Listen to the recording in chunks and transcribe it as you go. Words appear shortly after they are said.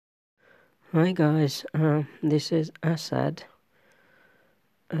Hi guys, this is Asad.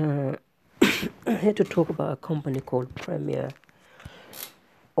 I'm here to talk about a company called Premier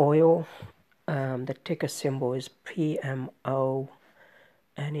Oil. The ticker symbol is PMO,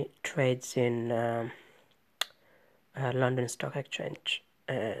 and it trades in London Stock Exchange.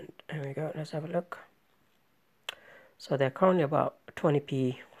 And here we go. Let's have a look. So they're currently about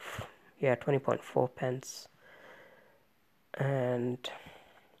 20p, 20.4 pence, and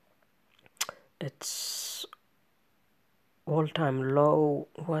its all-time low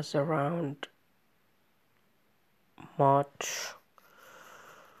was around March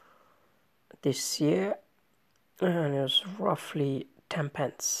this year, and it was roughly 10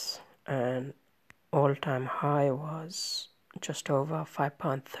 pence, and all-time high was just over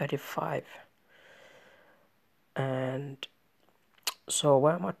 £5.35. And so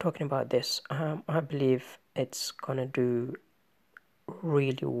why am I talking about this? I believe it's gonna do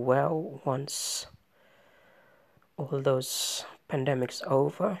really well once all those pandemics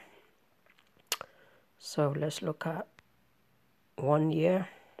over. So let's look at 1 year.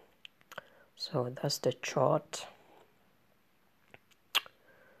 So that's the chart,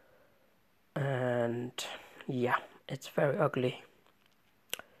 and yeah, it's very ugly.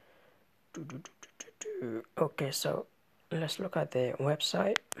 Okay, so let's look at the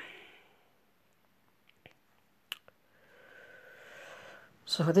website.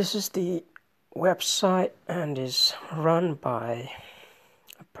 So this is the website, and is run by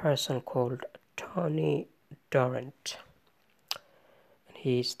a person called Tony Durant. And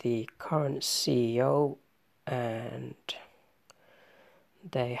he's the current CEO, and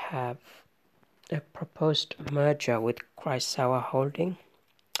they have a proposed merger with Chrysawa Holding,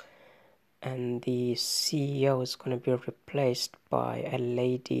 and the CEO is going to be replaced by a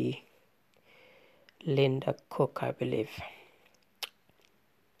lady, Linda Cook, I believe.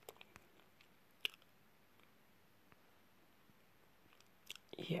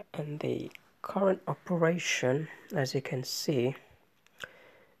 Yeah, and the current operation, as you can see,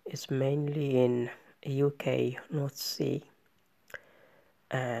 is mainly in UK, North Sea,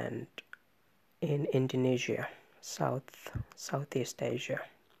 and in Indonesia, Southeast Asia.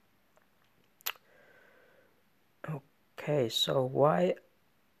 Okay, so why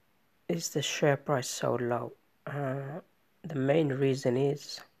is the share price so low? The main reason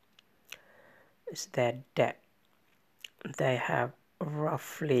is their debt. They have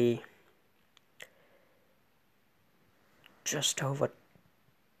roughly just over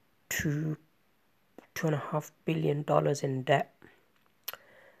 $2.5 billion in debt,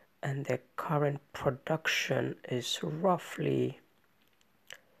 and their current production is roughly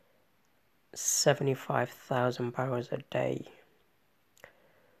 75,000 barrels a day.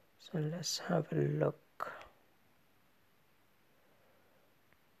 So let's have a look.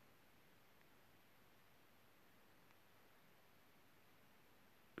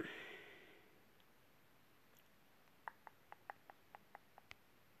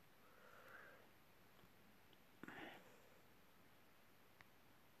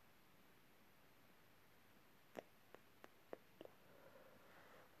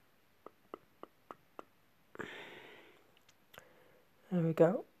 There we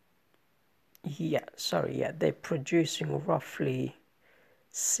go. They're producing roughly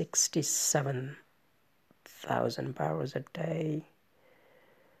 67,000 barrels a day,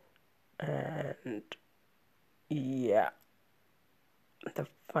 and yeah, the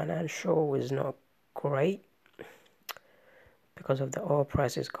financial is not great because of the oil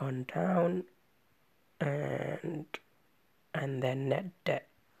price has gone down, and their net debt,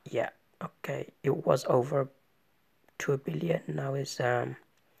 it was over 2 billion. Now is the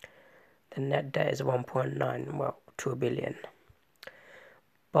net debt is 1.9, well, 2 billion.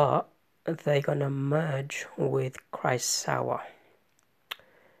 But they're gonna merge with Chrysawa.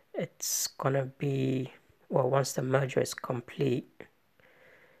 It's gonna be, well, once the merger is complete,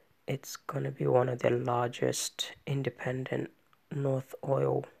 it's gonna be one of the largest independent North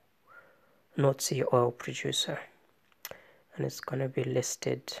Sea oil producer, and it's gonna be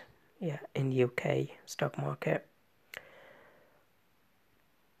listed, in UK stock market.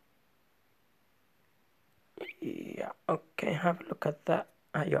 Yeah, okay, have a look at that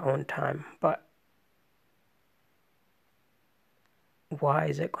at your own time. But why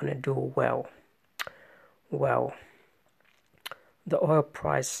is it gonna do well? Well, the oil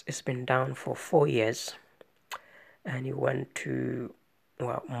price has been down for 4 years, and it went to,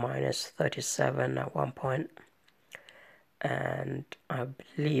 well, minus 37 at one point, and I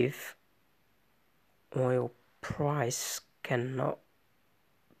believe oil price cannot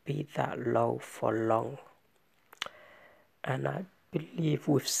be that low for long, and I believe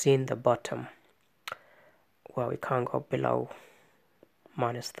we've seen the bottom. Well, we can't go below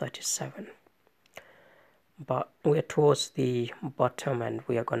minus 37, but we're towards the bottom, and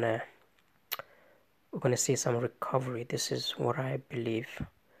we're gonna see some recovery. This is what I believe,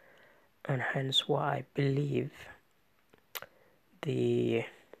 and hence why I believe the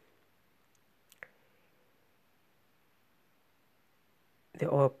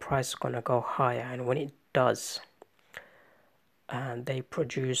oil price is gonna go higher. And when it does, and they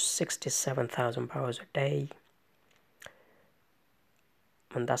produce 67,000 barrels a day,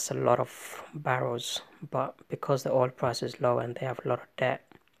 and that's a lot of barrels, but because the oil price is low and they have a lot of debt,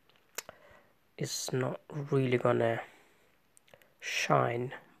 it's not really gonna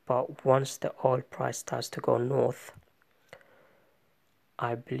shine. But once the oil price starts to go north,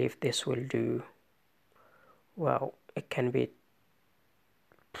 I believe this will do well. It can be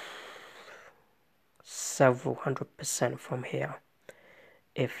several 100% from here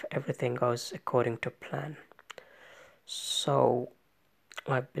if everything goes according to plan. So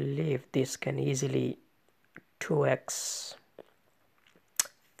I believe this can easily 2x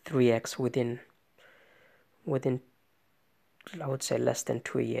 3x within I would say less than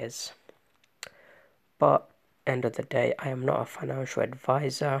 2 years. But end of the day, I am not a financial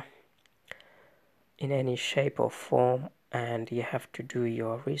advisor in any shape or form, and you have to do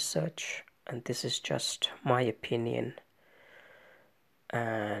your research, and this is just my opinion.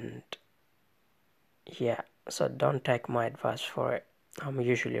 And yeah, so don't take my advice for it. I'm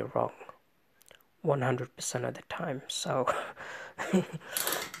usually wrong 100% of the time. So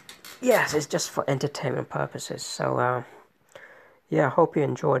yes, it's just for entertainment purposes. So yeah, I hope you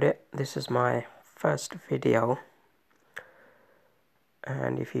enjoyed it. This is my first video,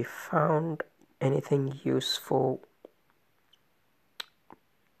 and if you found anything useful,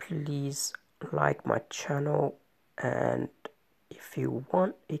 please like my channel, and if you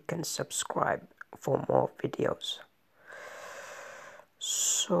want, you can subscribe for more videos.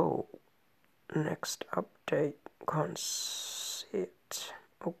 So next update, can't see it.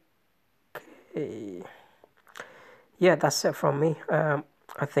 Okay, yeah, that's it from me.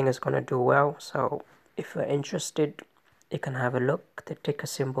 I think it's gonna do well, so if you're interested, you can have a look. The ticker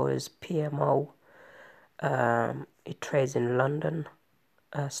symbol is PMO. It trades in London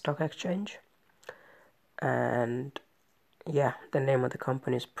Stock Exchange, and yeah, the name of the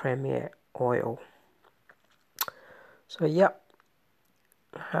company is Premier Oil. So yeah,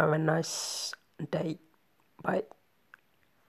 have a nice day. Bye.